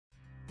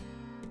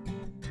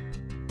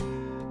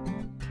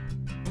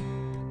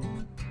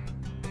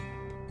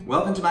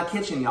Welcome to my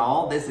kitchen,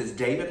 y'all. This is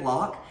David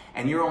Locke,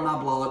 and you're on my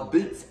blog,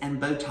 Boots and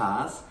Bow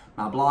Ties,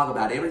 my blog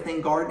about everything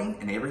gardening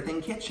and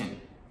everything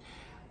kitchen.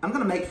 I'm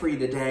gonna make for you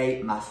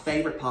today my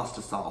favorite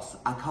pasta sauce.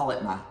 I call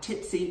it my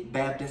Tipsy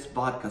Baptist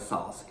vodka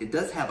sauce. It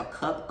does have a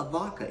cup of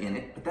vodka in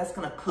it, but that's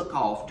gonna cook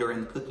off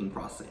during the cooking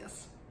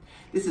process.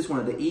 This is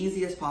one of the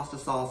easiest pasta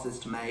sauces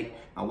to make.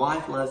 My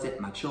wife loves it,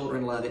 my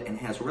children love it, and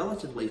has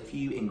relatively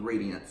few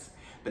ingredients,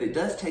 but it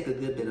does take a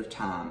good bit of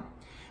time.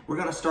 We're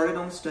gonna start it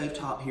on the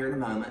stovetop here in a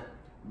moment.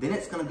 Then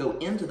it's gonna go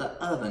into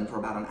the oven for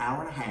about an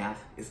hour and a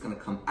half. It's gonna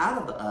come out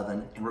of the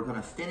oven, and we're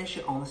gonna finish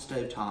it on the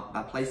stovetop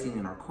by placing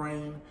in our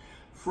cream,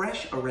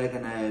 fresh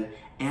oregano,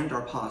 and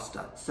our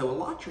pasta. So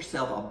allot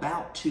yourself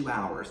about 2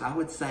 hours. I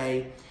would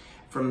say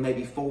from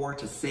maybe 4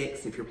 to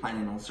 6 if you're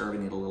planning on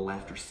serving it a little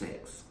after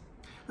 6.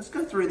 Let's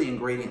go through the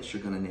ingredients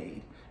you're gonna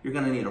need. You're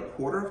gonna need a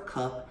 1/4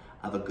 cup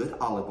of a good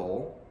olive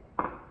oil,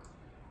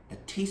 a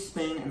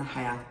teaspoon and a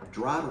half of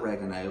dried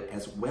oregano,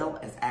 as well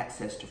as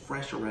access to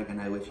fresh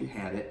oregano if you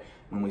have it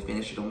when we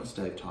finish it on the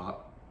stovetop.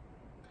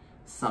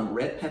 Some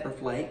red pepper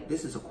flake.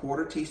 This is a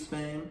 1/4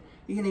 teaspoon.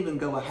 You can even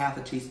go a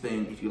 1/2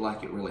 teaspoon if you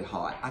like it really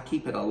hot. I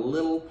keep it a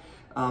little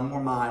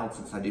more mild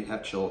since I do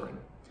have children.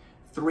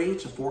 3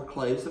 to 4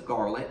 cloves of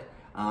garlic.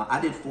 I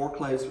did 4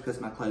 cloves because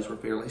my cloves were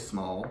fairly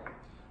small.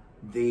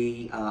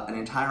 An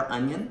entire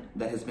onion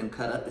that has been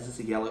cut up. This is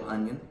a yellow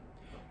onion.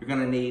 You're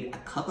gonna need a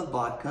cup of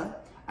vodka.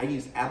 I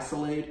use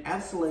Absolute.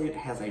 Absolute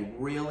has a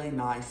really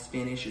nice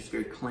finish. It's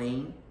very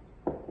clean.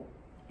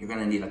 You're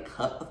gonna need a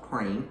cup of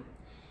cream.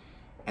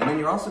 And then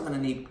you're also gonna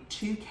need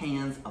 2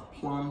 cans of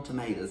plum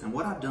tomatoes. And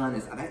what I've done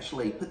is I've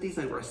actually put these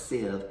over a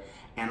sieve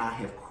and I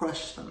have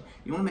crushed them.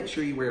 You wanna make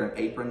sure you wear an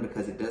apron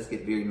because it does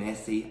get very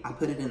messy. I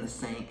put it in the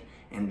sink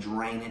and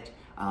drain it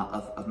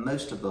of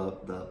most of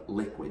the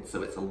liquid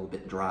so it's a little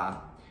bit dry.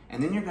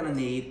 And then you're gonna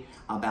need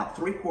about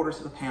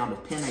 3/4 pound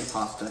of penne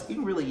pasta. You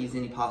can really use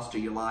any pasta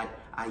you like.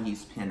 I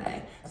use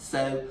penne.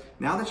 So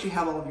now that you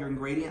have all of your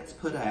ingredients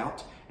put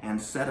out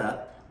and set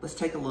up, let's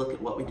take a look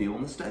at what we do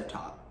on the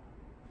stovetop.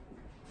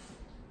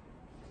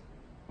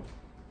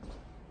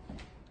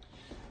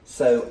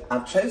 So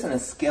I've chosen a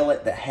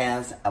skillet that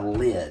has a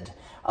lid.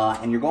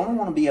 And you're going to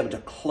want to be able to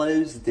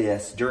close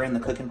this during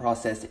the cooking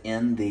process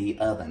in the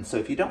oven. So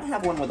if you don't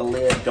have one with a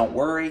lid, don't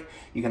worry.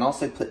 You can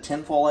also put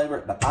tinfoil over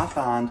it, but I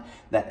find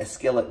that a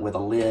skillet with a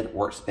lid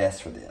works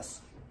best for this.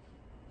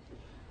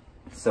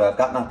 So I've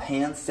got my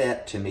pan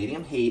set to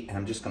medium heat, and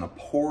I'm just going to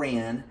pour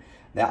in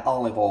that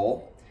olive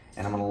oil,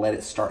 and I'm going to let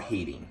it start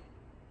heating.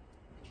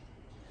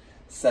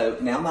 So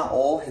now my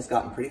oil has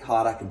gotten pretty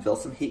hot. I can feel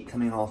some heat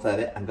coming off of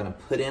it. I'm going to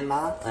put in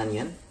my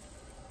onion.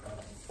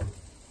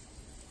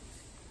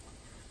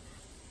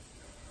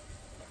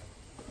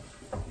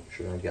 Make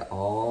sure I get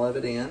all of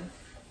it in.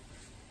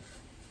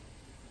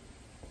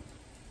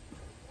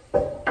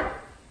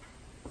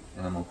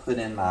 And I'm going to put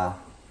in my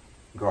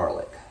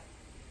garlic.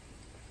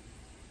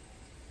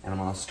 And I'm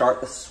going to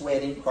start the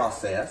sweating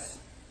process.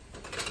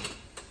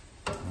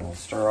 I'm going to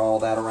stir all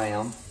that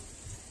around.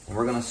 And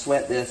we're going to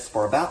sweat this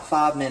for about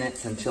 5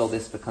 minutes until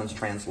this becomes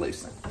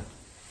translucent.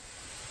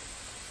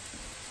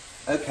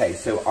 Okay,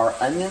 so our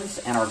onions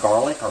and our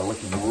garlic are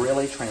looking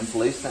really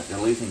translucent. They're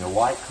losing their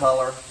white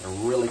color. They're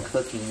really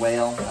cooking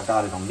well. I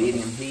got it on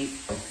medium heat.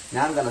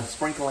 Now I'm going to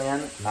sprinkle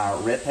in my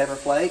red pepper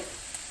flake.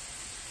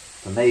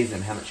 It's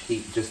amazing how much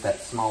heat just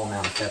that small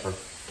amount of pepper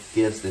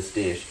gives this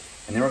dish.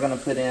 And then we're going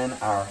to put in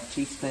our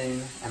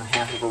teaspoon and a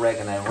half of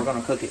oregano. We're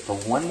going to cook it for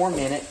 1 more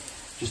minute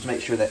just to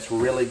make sure that's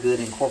really good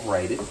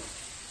incorporated.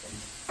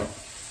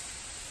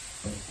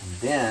 And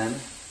then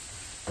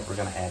we're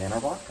going to add in our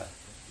vodka.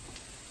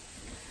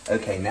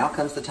 Okay, now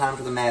comes the time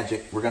for the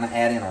magic. We're going to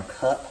add in our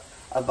cup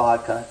of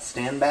vodka.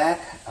 Stand back.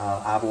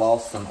 I've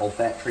lost some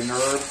olfactory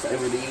nerves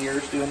over the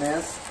years doing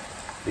this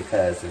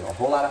because there's a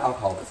whole lot of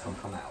alcohol that's going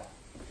to come out.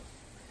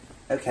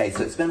 Okay,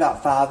 so it's been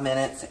about 5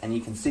 minutes, and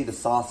you can see the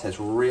sauce has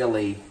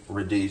really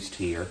reduced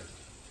here.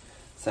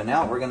 So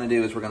now what we're going to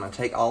do is we're going to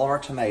take all of our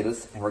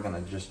tomatoes, and we're going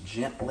to just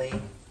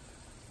gently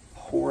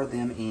pour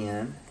them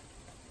in.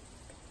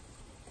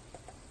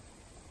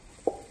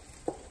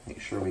 Make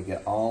sure we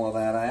get all of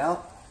that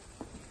out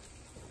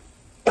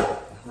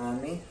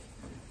behind me.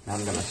 Now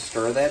I'm going to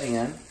stir that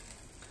in.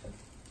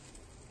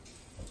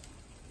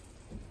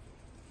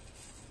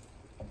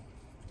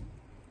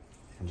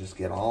 And just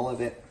get all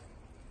of it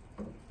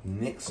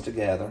mixed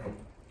together.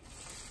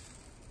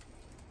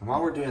 And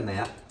while we're doing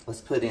that,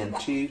 let's put in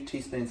 2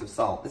 teaspoons of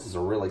salt. This is a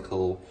really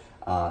cool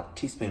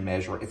teaspoon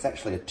measure. It's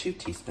actually a 2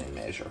 teaspoon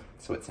measure.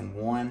 So it's in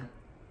 1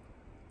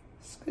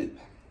 scoop.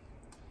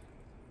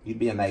 You'd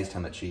be amazed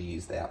how much you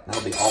use that.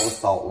 That'll be all the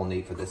salt we'll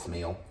need for this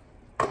meal.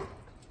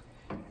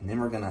 And then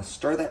we're gonna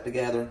stir that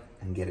together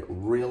and get it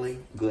really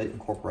good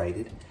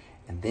incorporated.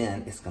 And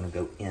then it's gonna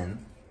go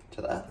in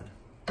to the oven.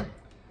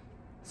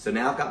 So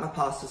now I've got my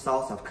pasta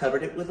sauce. I've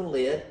covered it with a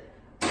lid.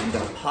 I'm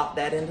going to pop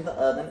that into the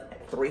oven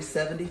at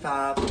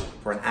 375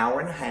 for an hour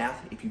and a half.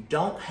 If you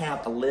don't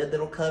have a lid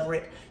that'll cover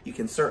it, you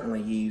can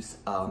certainly use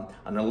an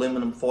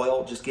aluminum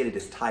foil. Just get it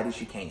as tight as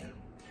you can.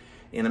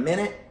 In a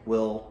minute,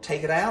 we'll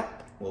take it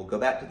out we'll go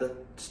back to the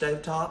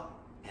stovetop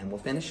and we'll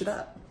finish it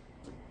up.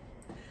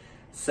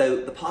 So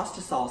the pasta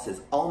sauce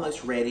is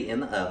almost ready in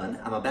the oven.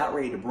 I'm about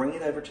ready to bring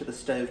it over to the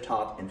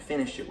stovetop and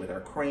finish it with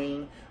our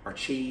cream, our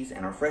cheese,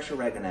 and our fresh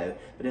oregano.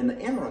 But in the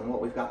interim,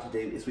 what we've got to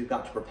do is we've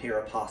got to prepare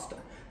a pasta.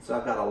 So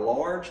I've got a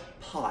large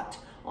pot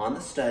on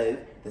the stove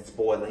that's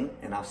boiling,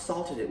 and I've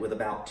salted it with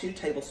about 2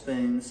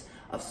 tablespoons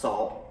of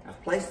salt.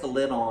 I've placed the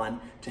lid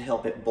on to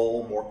help it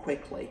boil more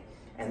quickly.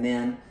 And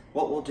then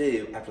what we'll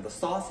do after the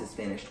sauce is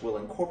finished, we'll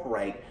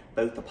incorporate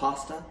both the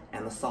pasta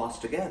and the sauce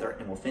together,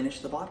 and we'll finish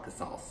the vodka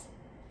sauce.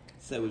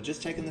 So we've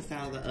just taken this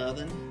out of the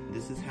oven.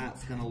 This is how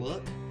it's gonna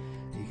look.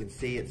 You can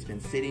see it's been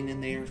sitting in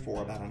there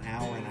for about an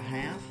hour and a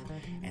half.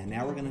 And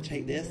now we're gonna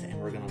take this and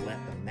we're gonna let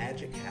the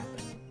magic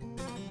happen.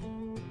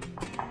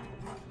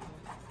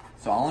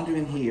 So all I'm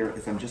doing here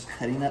is I'm just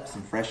cutting up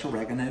some fresh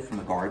oregano from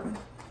the garden.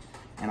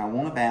 And I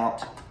want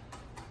about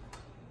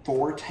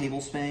 4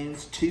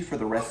 tablespoons, 2 for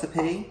the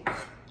recipe.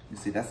 You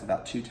see that's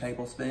about 2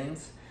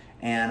 tablespoons.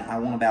 And I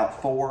want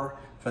about 4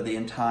 for the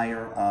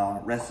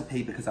entire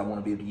recipe because I want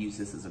to be able to use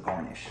this as a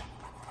garnish.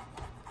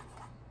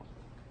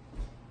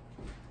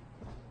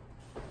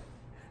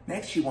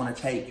 Next, you want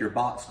to take your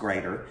box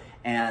grater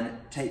and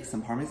take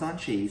some Parmesan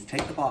cheese,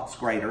 take the box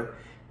grater,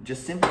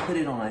 just simply put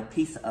it on a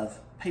piece of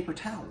paper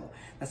towel.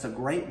 That's a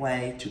great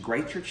way to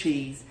grate your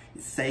cheese.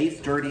 It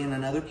saves dirty in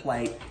another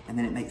plate, and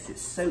then it makes it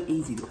so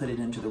easy to put it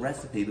into the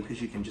recipe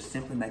because you can just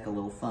simply make a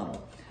little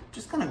funnel.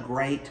 Just gonna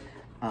grate,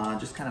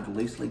 just kind of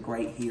loosely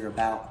grate here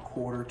about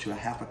 1/4 to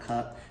 1/2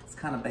 cup. It's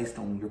kind of based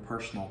on your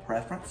personal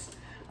preference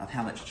of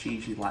how much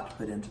cheese you'd like to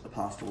put into the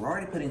pasta. We're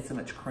already putting so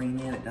much cream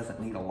in, it doesn't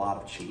need a lot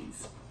of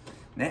cheese.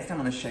 Next, I'm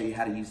going to show you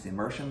how to use the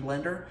immersion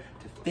blender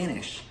to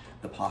finish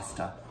the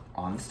pasta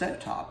on the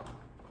stovetop.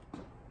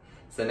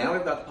 So now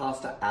we've got the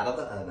pasta out of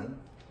the oven,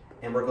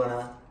 and we're going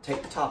to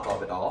take the top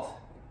of it off,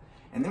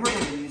 and then we're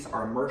going to use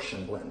our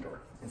immersion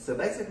blender. And so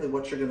basically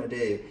what you're going to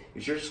do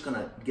is you're just going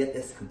to get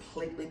this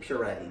completely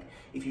pureed.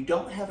 If you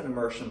don't have an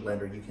immersion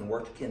blender, you can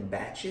work in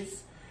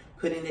batches,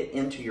 putting it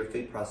into your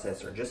food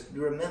processor. Just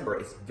remember,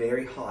 it's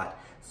very hot,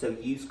 so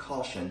use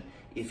caution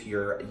if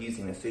you're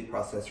using a food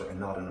processor and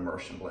not an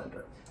immersion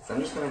blender. So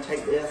I'm just going to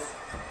take this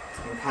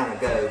and kind of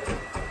go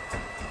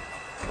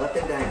up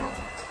and down,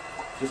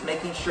 just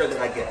making sure that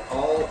I get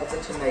all of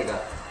the tomato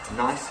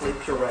nicely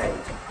pureed.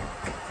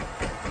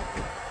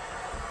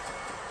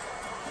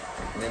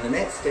 And then the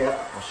next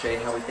step, I'll show you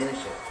how we finish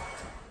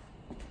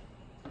it.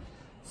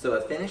 So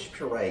I finished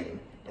pureeing,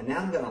 and now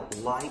I'm going to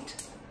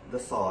light the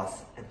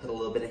sauce and put a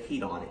little bit of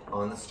heat on it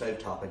on the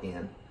stovetop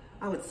again.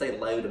 I would say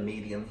low to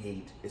medium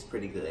heat is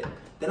pretty good.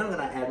 Then I'm going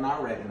to add my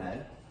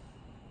oregano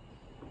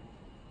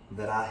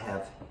that I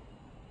have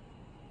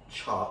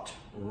chopped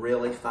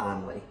really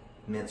finely,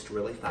 minced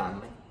really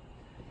finely.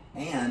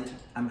 And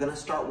I'm going to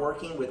start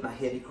working with my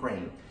heavy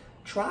cream.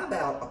 Try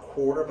about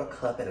 1/4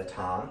 cup at a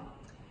time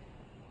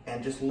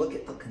and just look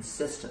at the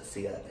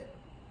consistency of it.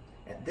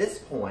 At this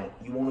point,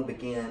 you want to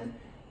begin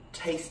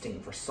tasting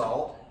for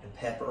salt and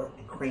pepper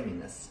and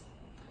creaminess.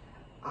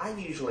 I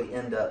usually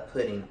end up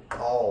putting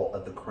all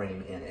of the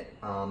cream in it,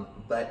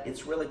 but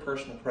it's really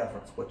personal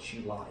preference what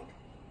you like.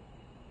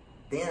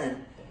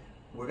 Then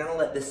we're going to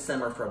let this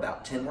simmer for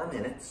about 10 more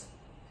minutes.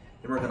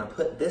 Then we're going to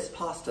put this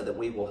pasta that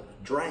we will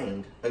have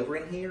drained over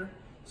in here,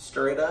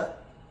 stir it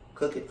up,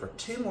 cook it for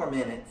 2 more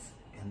minutes,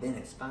 and then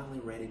it's finally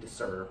ready to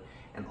serve.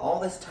 And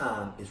all this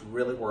time is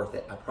really worth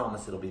it. I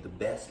promise it'll be the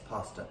best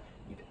pasta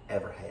you've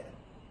ever had.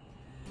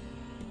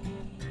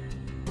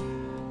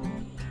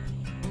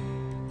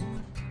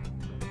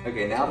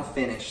 Okay, now to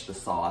finish the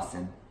sauce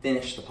and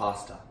finish the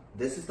pasta.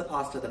 This is the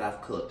pasta that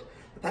I've cooked.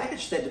 The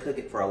package said to cook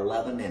it for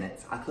 11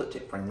 minutes. I cooked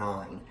it for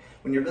 9.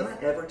 When you're gonna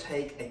ever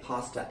take a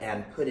pasta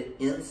and put it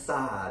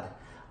inside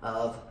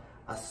of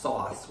a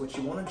sauce, what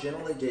you wanna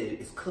generally do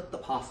is cook the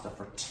pasta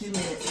for 2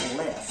 minutes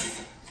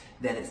less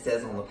than it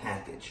says on the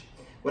package.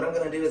 What I'm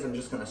gonna do is I'm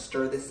just gonna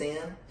stir this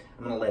in,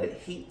 I'm gonna let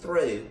it heat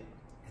through,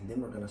 and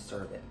then we're gonna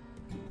serve it.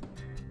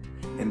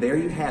 And there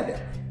you have it,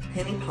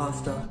 penny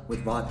pasta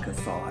with vodka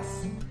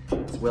sauce.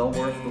 It's well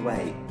worth the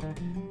wait.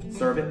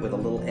 Serve it with a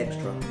little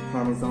extra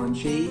Parmesan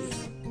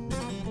cheese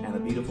and a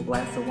beautiful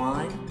glass of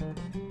wine,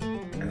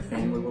 and the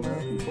family will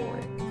love you for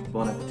it.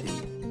 Bon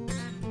appetit.